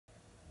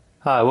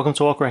Hi, welcome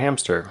to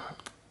AwkwardHamster.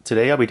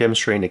 Today I'll be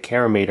demonstrating the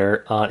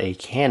CameraMator on a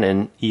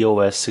Canon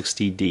EOS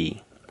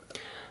 60D.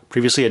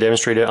 Previously I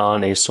demonstrated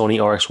on a Sony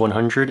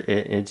RX100.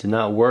 It did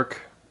not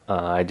work.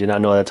 I did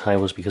not know at that time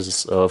it was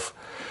because of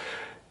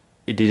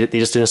they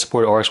just didn't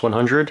support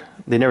RX100.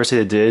 They never said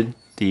it did.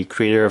 The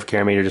creator of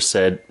CameraMator just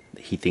said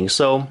he thinks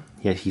so.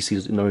 Yeah, he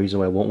sees no reason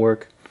why it won't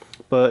work.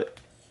 But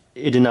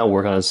it did not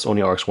work on a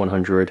Sony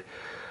RX100.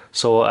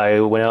 So I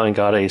went out and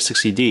got a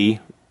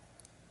 60D.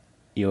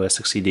 EOS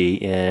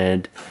 60D,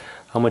 and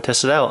I'm going to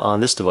test it out on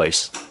this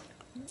device.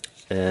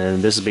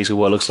 And this is basically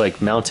what it looks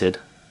like mounted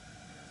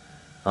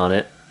on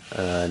it.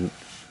 The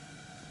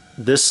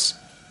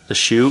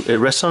shoe, it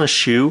rests on a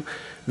shoe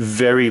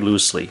very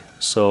loosely.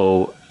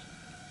 So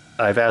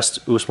I've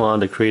asked Usman,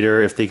 the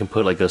creator, if they can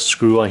put like a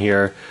screw on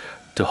here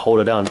to hold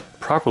it down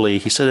properly.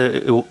 He said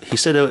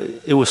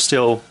it will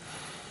still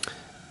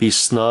be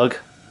snug,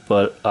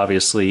 but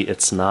obviously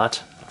it's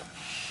not.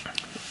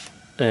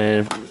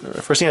 And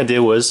the first thing I did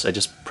was I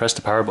just pressed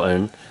the power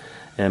button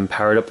and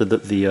powered up the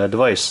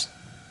device.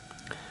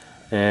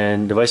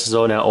 And the device is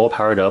now all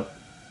powered up.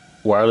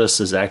 Wireless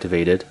is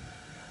activated.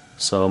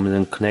 So I'm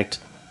going to connect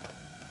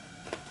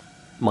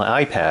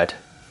my iPad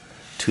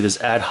to this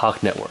ad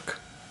hoc network.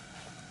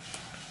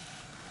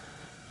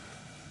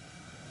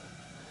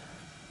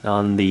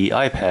 On the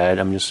iPad,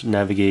 I'm just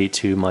navigate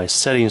to my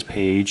settings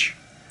page,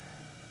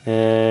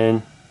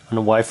 and on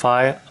the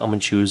Wi-Fi, I'm going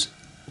to choose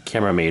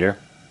CameraMator.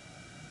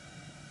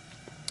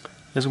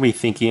 Just gonna be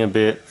thinking a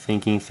bit,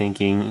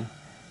 thinking.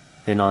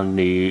 Then on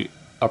the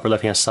upper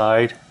left hand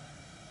side,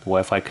 the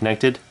Wi-Fi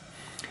connected.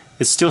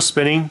 It's still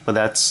spinning, but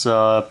that's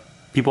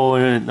people.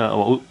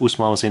 Usman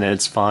was saying that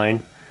it's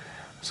fine.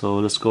 So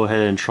let's go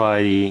ahead and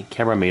try the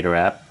CameraMator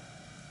app.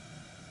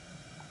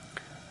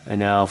 And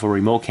now for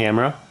remote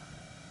camera.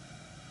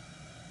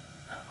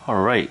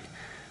 All right.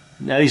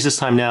 At least this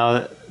time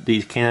now,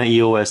 the Canon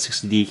EOS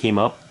 60D came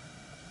up.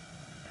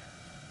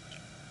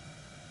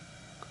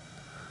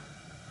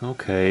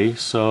 Okay,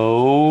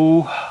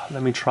 so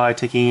let me try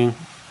taking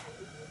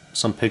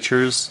some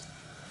pictures.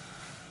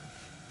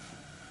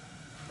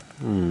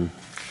 Let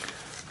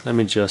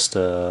me just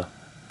well,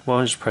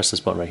 I'll just press this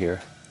button right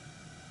here.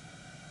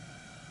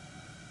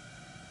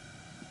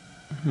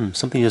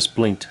 Something just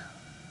blinked.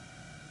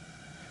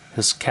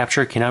 This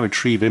capture cannot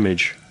retrieve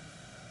image.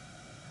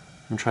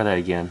 Let me try that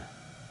again.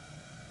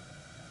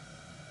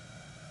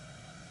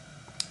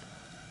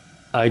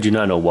 I do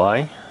not know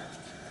why.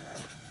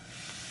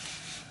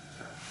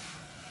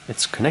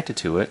 It's connected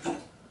to it.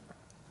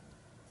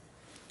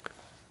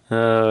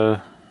 Let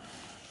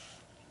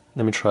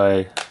me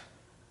try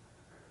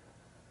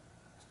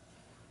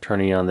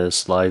turning on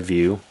this live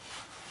view,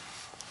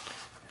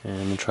 and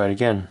let me try it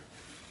again.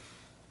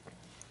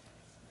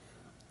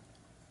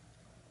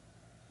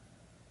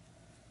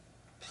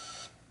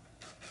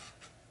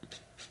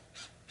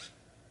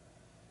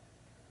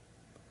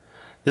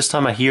 This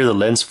time I hear the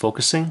lens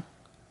focusing,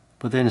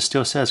 but then it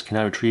still says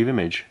cannot retrieve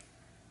image.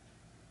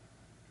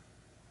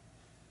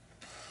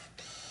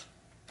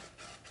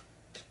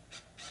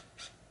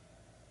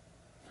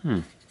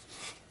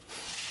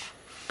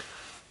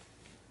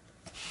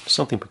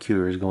 Something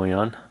peculiar is going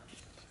on.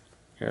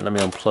 Here, let me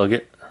unplug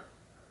it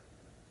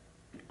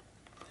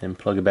and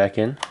plug it back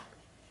in.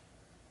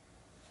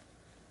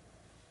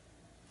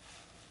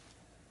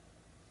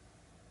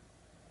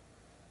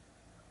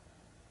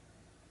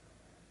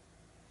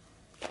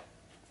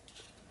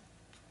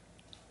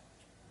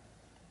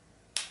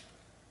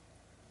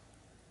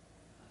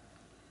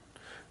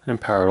 And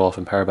power it off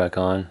and power it back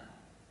on.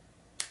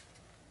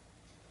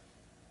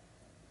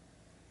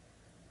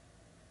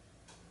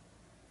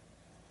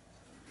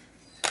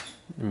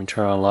 Let me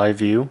turn on live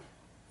view.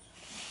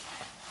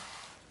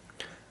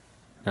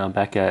 Now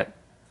back at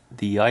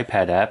the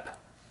iPad app,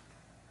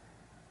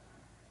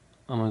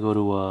 I'm going to go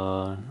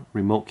to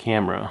remote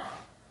camera.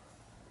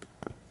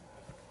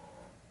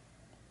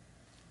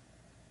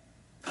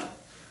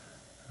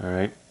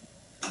 Alright,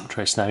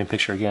 try snapping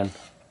picture again.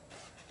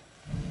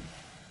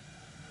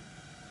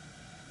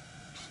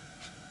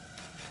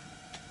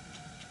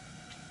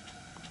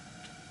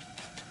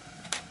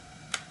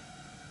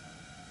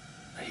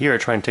 Here I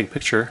try and take a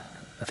picture.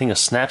 I think I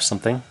snapped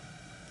something.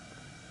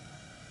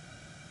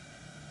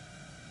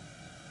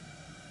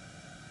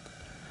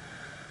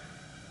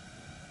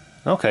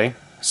 Okay,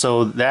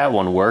 so that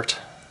one worked.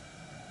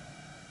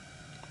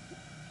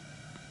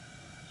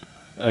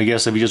 I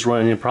guess if you just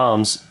run into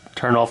problems,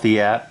 turn off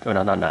the app, or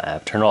not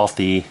app, turn off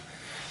the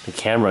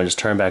camera and just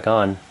turn it back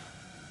on.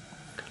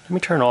 Let me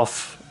turn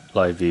off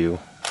live view.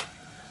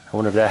 I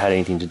wonder if that had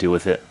anything to do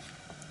with it.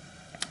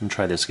 Let me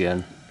try this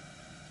again.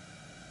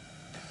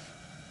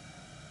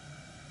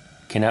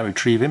 Cannot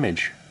retrieve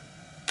image.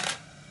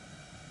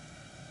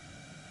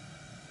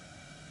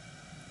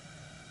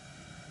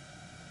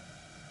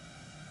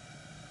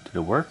 Did it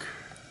work?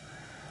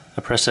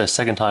 I pressed it a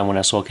second time when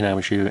I saw cannot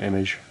retrieve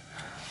image.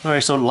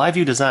 Alright, so live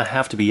view does not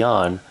have to be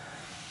on,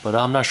 but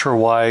I'm not sure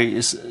why.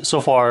 So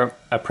far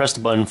I pressed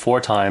the button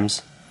 4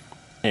 times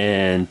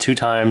and 2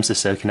 times it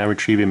said cannot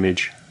retrieve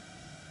image.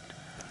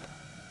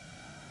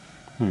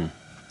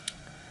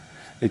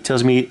 It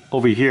tells me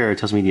over here, it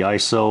tells me the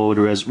ISO,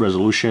 the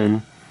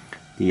resolution,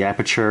 the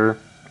aperture,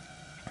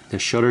 the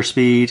shutter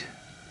speed,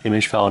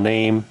 image file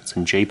name, it's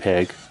in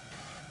JPEG.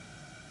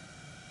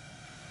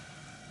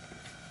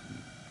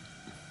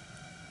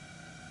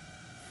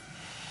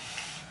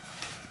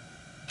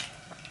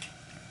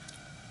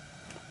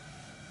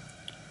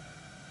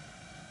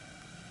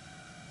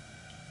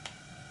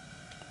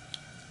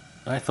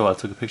 I thought I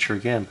took a picture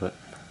again, but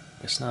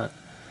it's not.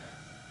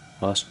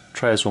 Well, let's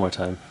try this one more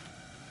time.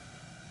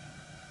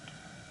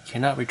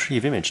 Cannot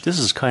retrieve image. This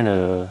is kind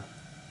of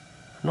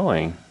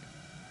annoying.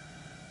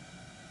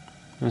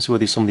 Let me see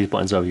what some of these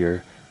buttons up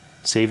here.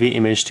 Save the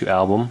image to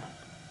album.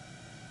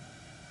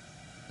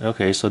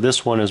 Okay, so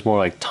this one is more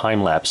like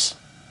time lapse.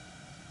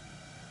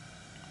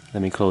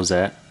 Let me close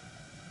that.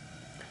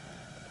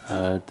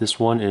 This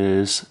one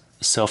is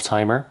self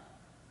timer.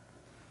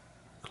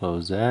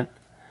 Close that.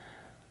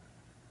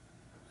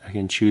 I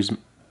can choose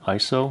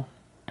ISO,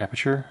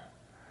 aperture.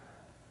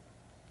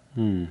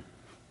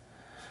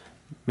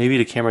 Maybe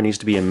the camera needs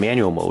to be in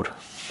manual mode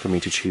for me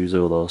to choose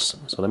all those.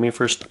 So let me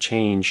first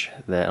change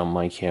that on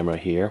my camera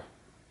here.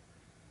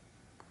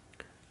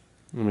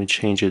 Let me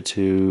change it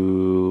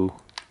to,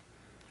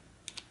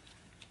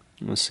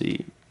 let's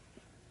see,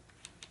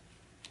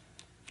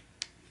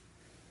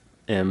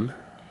 M.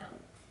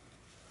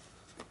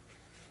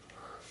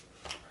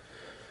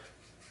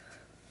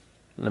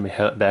 Let me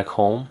head back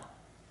home.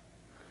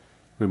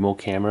 Remote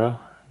camera.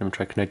 Let me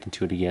try connecting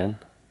to it again.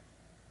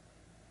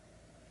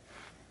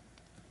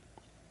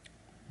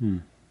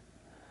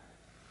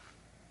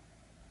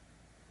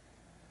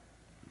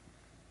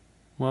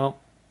 Well,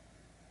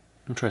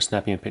 I'm trying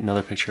snapping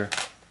another picture.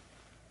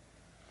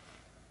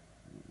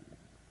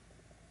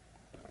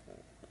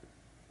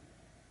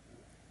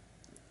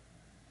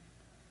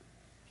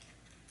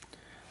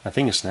 I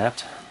think it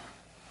snapped.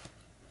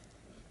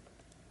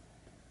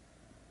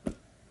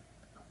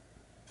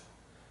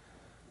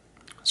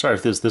 Sorry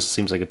if this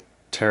seems like a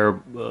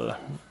terrible, a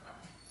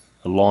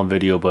long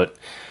video, but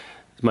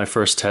it's my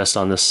first test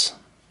on this,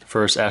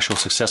 first actual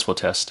successful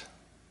test.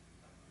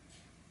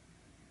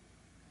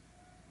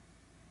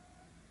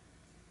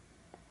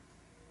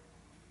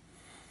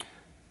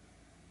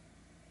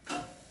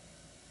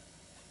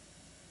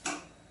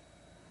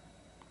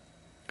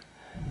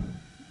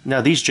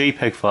 Now these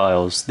JPEG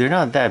files, they're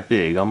not that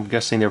big. I'm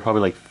guessing they're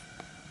probably like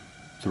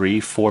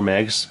 3-4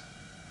 megs.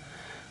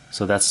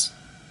 So that's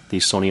the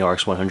Sony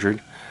RX100.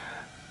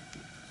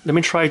 Let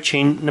me try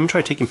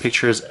taking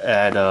pictures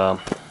at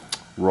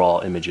raw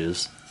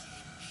images.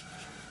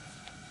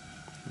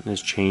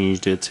 Just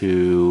changed it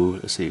to,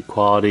 let's see,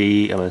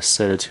 quality. I'm gonna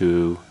set it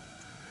to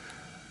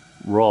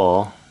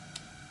raw.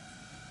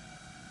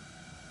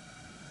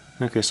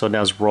 Okay, so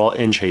now it's raw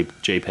in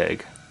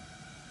JPEG.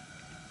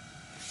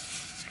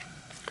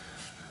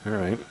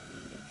 Alright.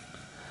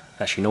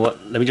 Actually, you know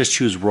what? Let me just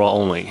choose raw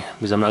only,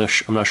 because I'm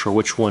not sure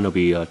which one will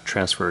be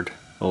transferred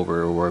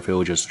over, or if it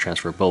will just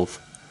transfer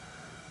both.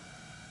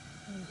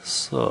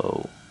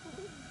 So,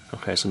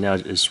 okay, so now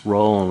it's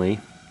raw only.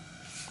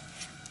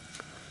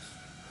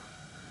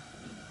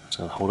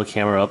 So hold the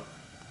camera up,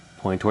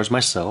 pointing towards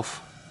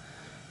myself.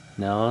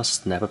 Now I'll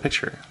snap a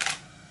picture.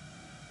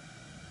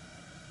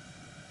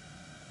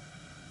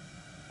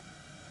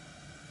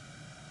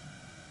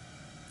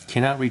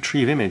 Cannot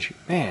retrieve image.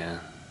 Man,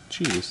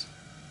 jeez.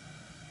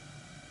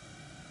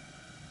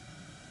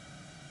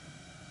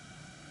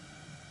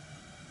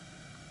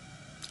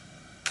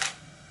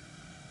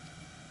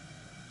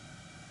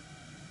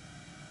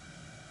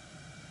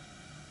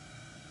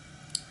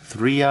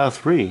 Three out of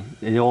 3.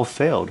 It all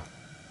failed.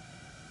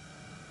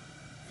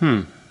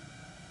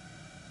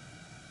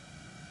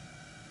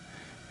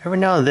 Every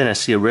now and then I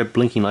see a red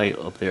blinking light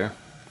up there.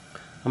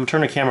 I'm gonna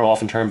turn the camera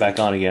off and turn it back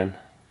on again.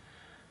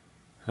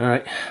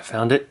 Alright,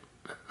 found it.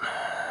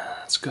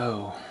 Let's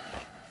go.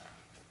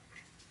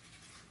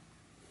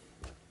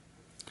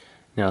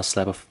 Now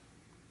slap a...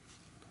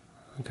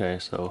 Okay,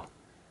 so...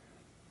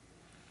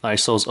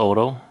 ISO's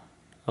auto.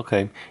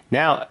 Okay,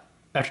 now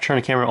after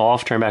turning the camera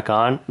off, turn it back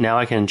on, now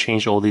I can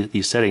change all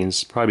these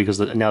settings, probably because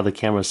now the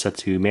camera is set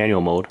to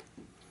manual mode.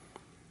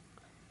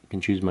 I can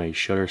choose my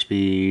shutter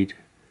speed,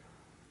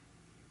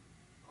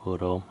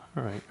 auto.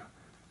 Alright,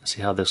 let's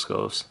see how this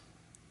goes.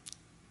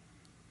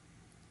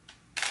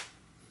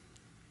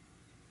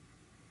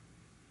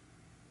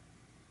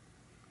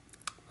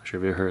 Not sure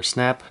if you heard a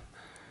snap.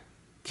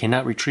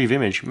 Cannot retrieve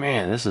image.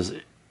 Man, this is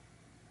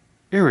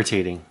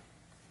irritating.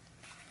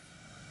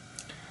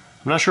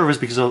 I'm not sure if it's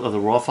because of the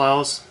raw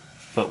files,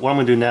 but what I'm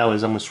going to do now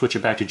is I'm going to switch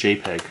it back to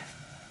JPEG.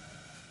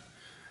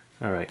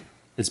 Alright,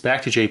 it's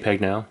back to JPEG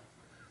now,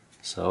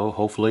 so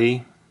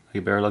hopefully I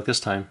get better luck this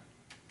time.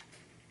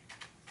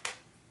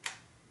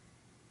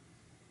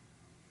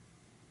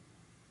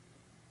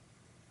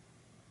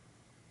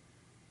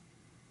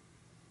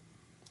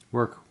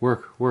 Work.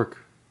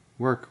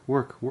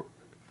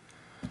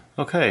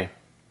 Okay,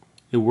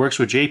 it works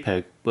with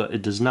JPEG, but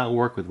it does not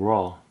work with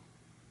RAW.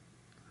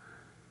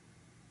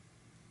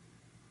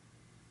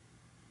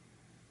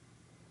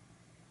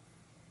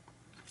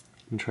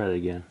 Let me try that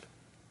again.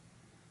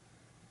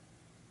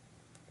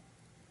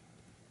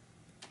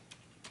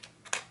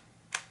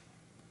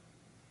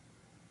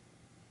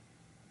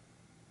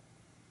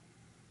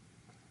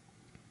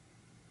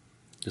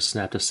 Just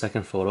snapped a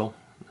second photo.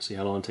 Let's see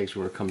how long it takes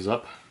before it comes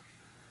up.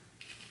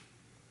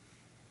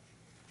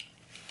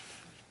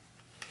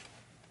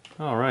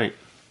 All right.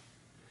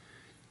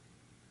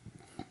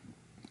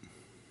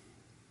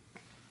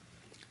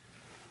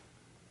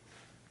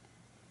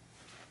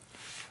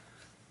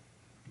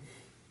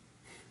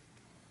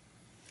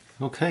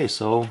 Okay,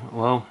 so,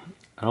 well,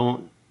 I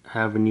don't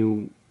have a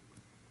new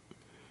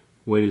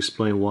way to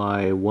explain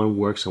why one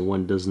works and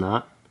one does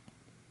not.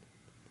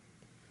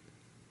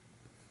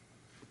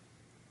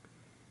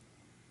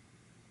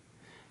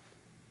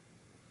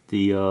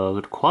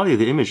 The quality of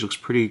the image looks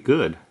pretty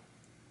good.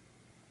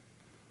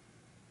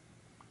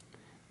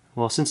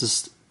 Well, since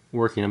it's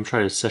working, I'm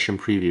trying to session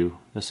preview.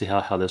 Let's see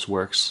how this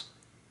works.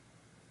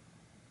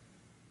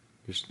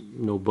 There's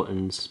no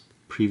buttons.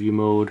 Preview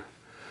mode.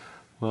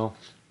 Well,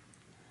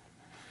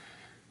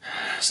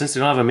 since they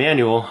don't have a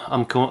manual,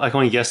 I can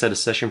only guess that a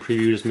session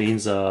preview just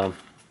means I'm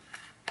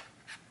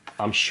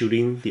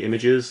shooting the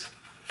images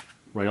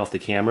right off the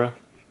camera.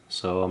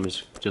 So I'm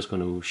just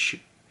going to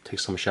take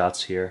some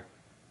shots here.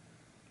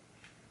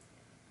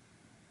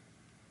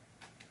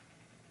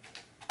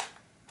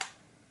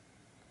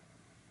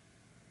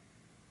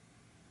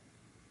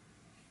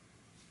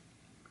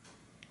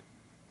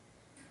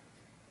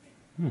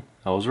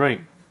 I was right.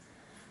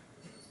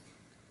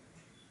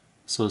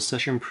 So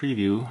session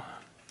preview,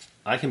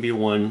 I can be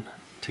one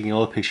taking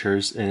all the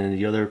pictures, and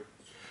the other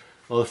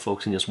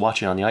folks can just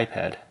watch it on the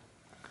iPad.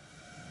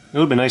 It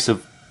would be nice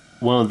if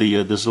one of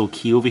the this little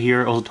key over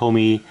here also told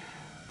me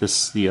the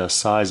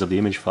size of the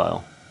image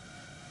file,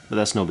 but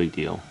that's no big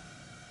deal.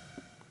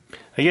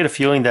 I get a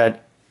feeling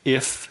that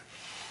if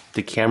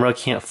the camera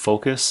can't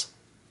focus,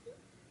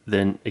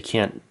 then it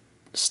can't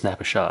snap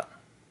a shot.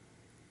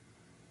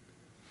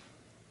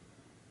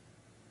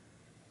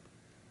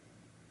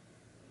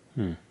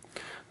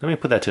 Let me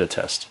put that to a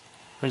test.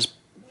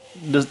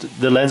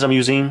 The lens I'm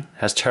using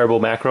has terrible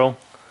macro,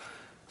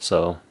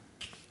 so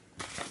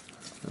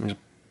let me just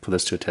put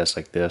this to a test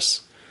like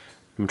this.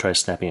 I'm gonna try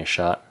snapping a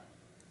shot.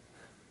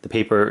 The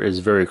paper is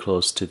very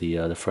close to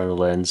the front of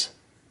the lens.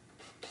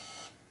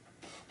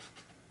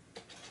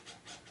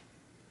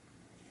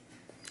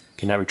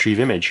 Cannot retrieve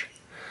image.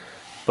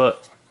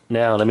 But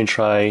now let me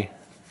try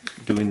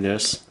doing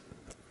this.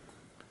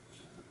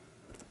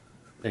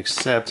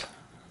 Except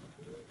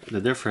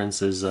the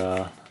difference is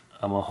I'm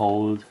gonna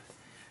hold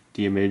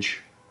the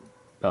image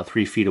about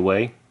 3 feet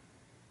away.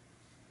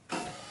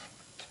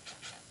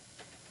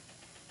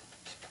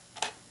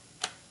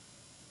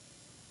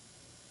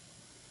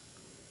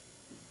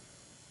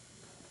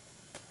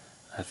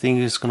 I think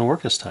it's gonna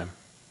work this time.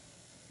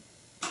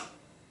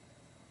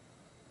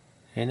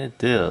 And it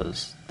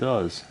does.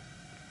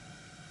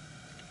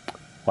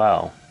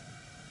 Wow.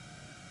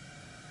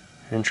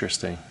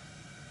 Interesting.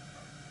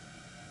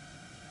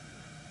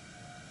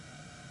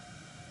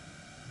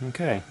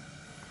 Okay.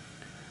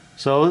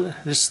 So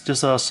this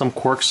just some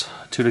quirks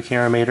to the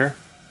CameraMator.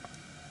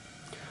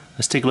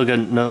 Let's take a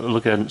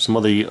look at some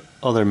of the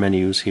other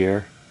menus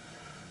here.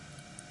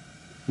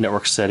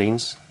 Network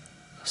settings.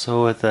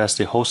 So that's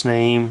the host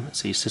name. Let's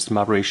see, system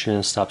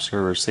operation, stop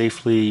server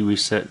safely,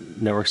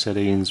 reset network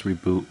settings,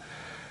 reboot.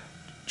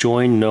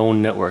 Join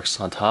known networks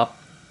on top.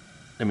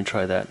 Let me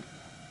try that.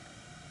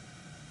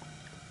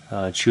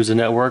 Choose a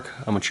network.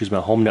 I'm gonna choose my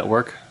home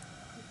network.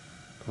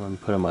 I'm gonna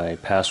put in my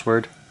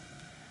password,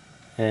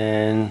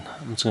 and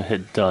I'm just gonna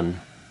hit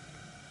done.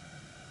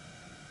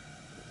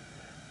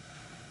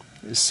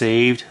 It's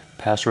saved.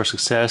 Password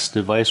success.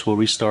 Device will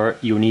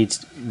restart. You need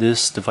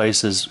this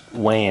device's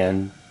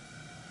WAN.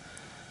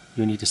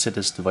 You need to set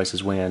this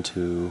device's WAN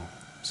to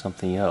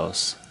something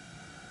else.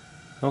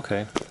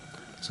 Okay.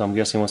 So I'm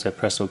guessing once I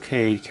press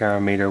OK,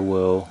 CameraMator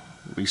will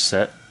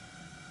reset.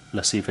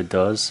 Let's see if it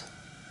does.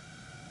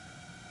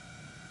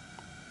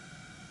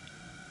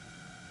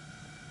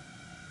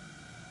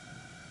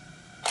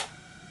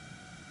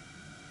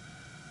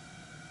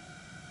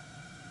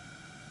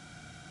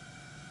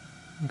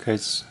 Okay,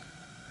 let's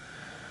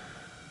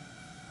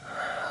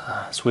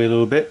wait a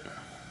little bit.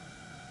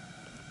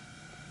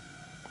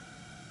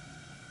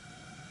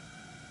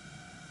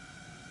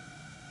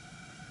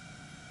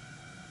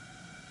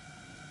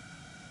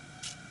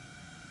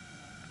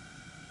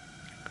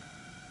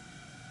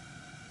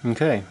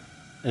 Okay,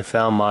 it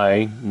found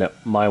my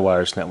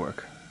wireless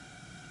network.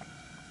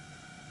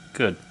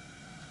 Good.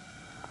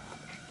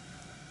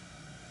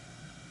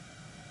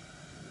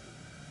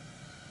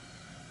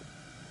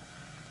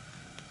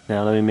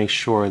 Now let me make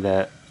sure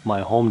that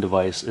my home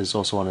device is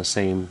also on the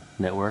same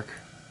network.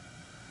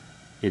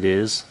 It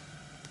is.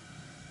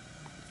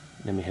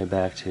 Let me head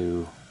back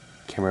to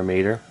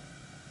CameraMator.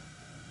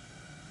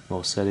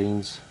 Most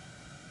settings.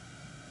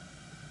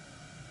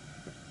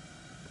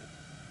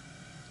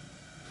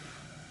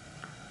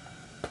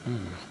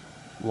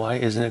 Why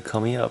isn't it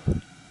coming up?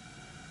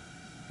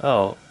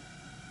 Oh,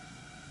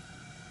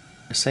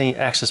 It's saying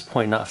access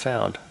point not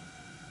found.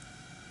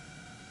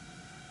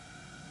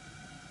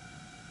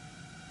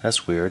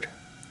 That's weird.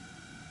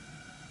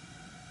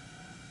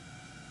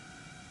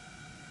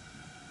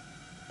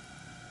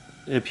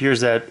 It appears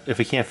that if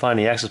it can't find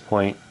the access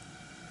point,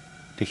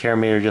 the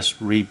CameraMator just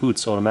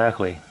reboots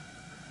automatically.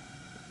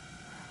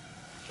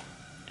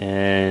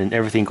 And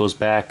everything goes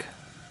back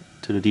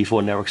to the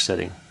default network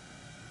setting.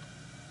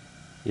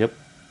 Yep.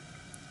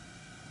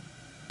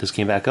 This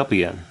came back up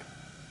again.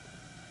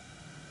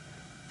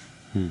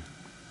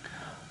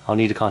 I'll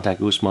need to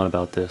contact Usman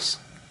about this.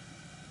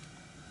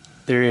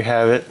 There you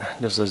have it.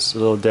 This is a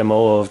little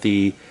demo of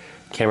the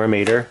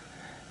CameraMator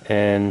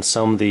and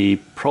some of the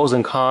pros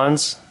and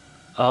cons.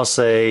 I'll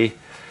say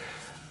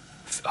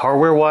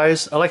hardware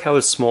wise, I like how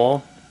it's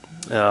small.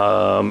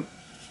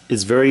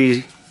 It's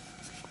very,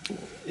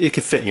 it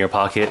can fit in your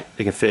pocket.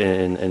 It can fit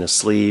in a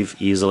sleeve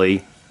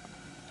easily.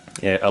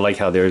 Yeah, I like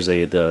how there's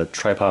the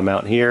tripod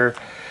mount here.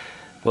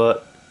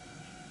 But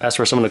as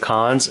for some of the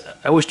cons,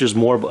 I wish there's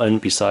more button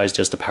besides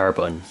just the power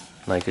button.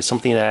 Like it's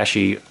something that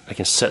actually I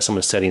can set some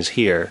of the settings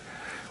here,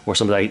 or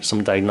some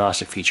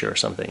diagnostic feature or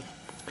something.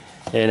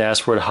 And as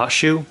for the hot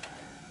shoe,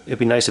 it'd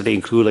be nice if they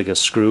include like a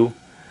screw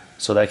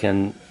so that I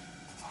can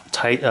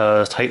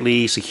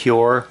tightly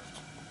secure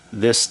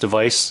this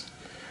device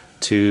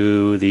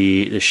to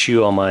the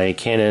shoe on my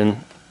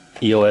Canon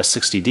EOS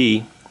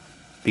 60D,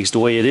 because the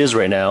way it is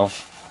right now,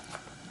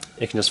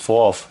 it can just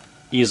fall off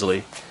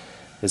easily.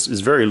 It's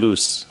very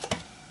loose.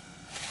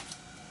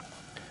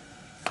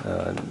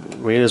 The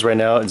way it is right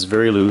now, it's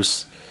very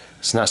loose.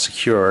 It's not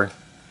secure.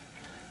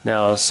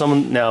 Now,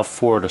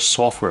 for the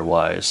software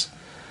wise,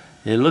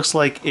 it looks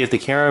like if the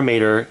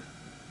camera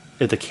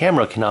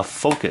cannot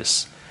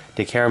focus,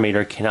 the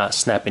CameraMator cannot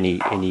snap any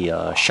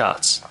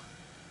shots.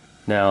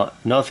 Now,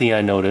 another thing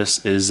I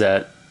noticed is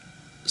that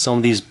some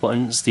of these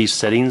buttons, these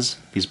settings,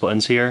 these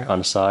buttons here on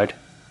the side,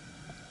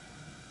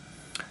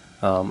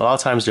 a lot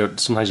of times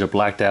sometimes they're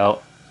blacked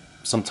out.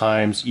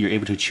 Sometimes you're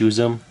able to choose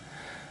them.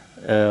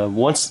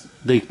 Once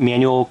the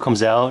manual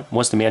comes out,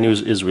 once the manual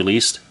is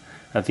released,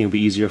 I think it'll be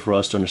easier for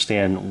us to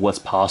understand what's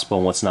possible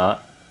and what's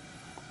not.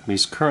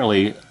 Because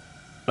currently,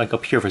 like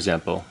up here for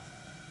example,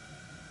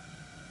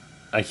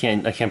 I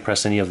can't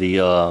press any of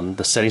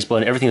the settings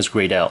button. Everything is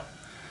grayed out.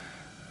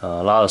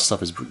 A lot of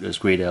stuff is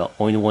grayed out.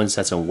 Only the ones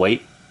that's in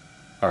white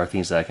are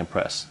things that I can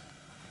press.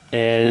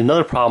 And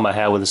another problem I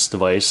have with this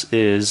device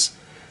is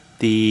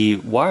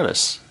the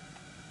wireless.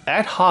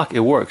 Ad hoc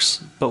it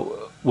works, but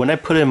when I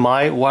put in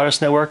my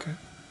wireless network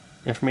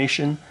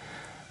information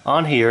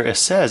on here, it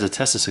says it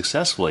tested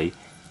successfully,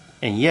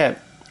 and yet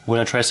when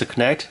it tries to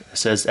connect, it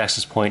says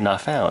access point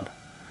not found.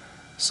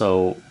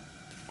 So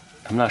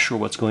I'm not sure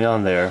what's going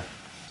on there,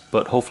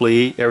 but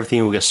hopefully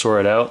everything will get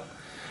sorted out.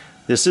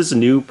 This is a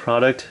new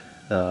product,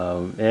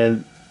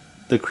 and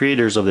the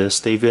creators of this,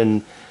 they've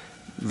been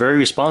very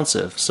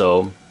responsive,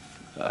 so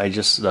I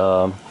just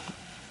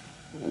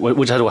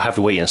which I will have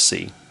to wait and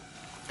see.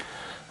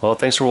 Well,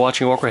 thanks for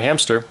watching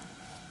AwkwardHamster.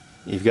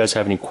 If you guys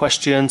have any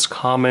questions,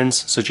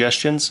 comments,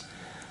 suggestions,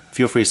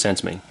 feel free to send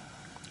to me.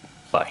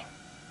 Bye.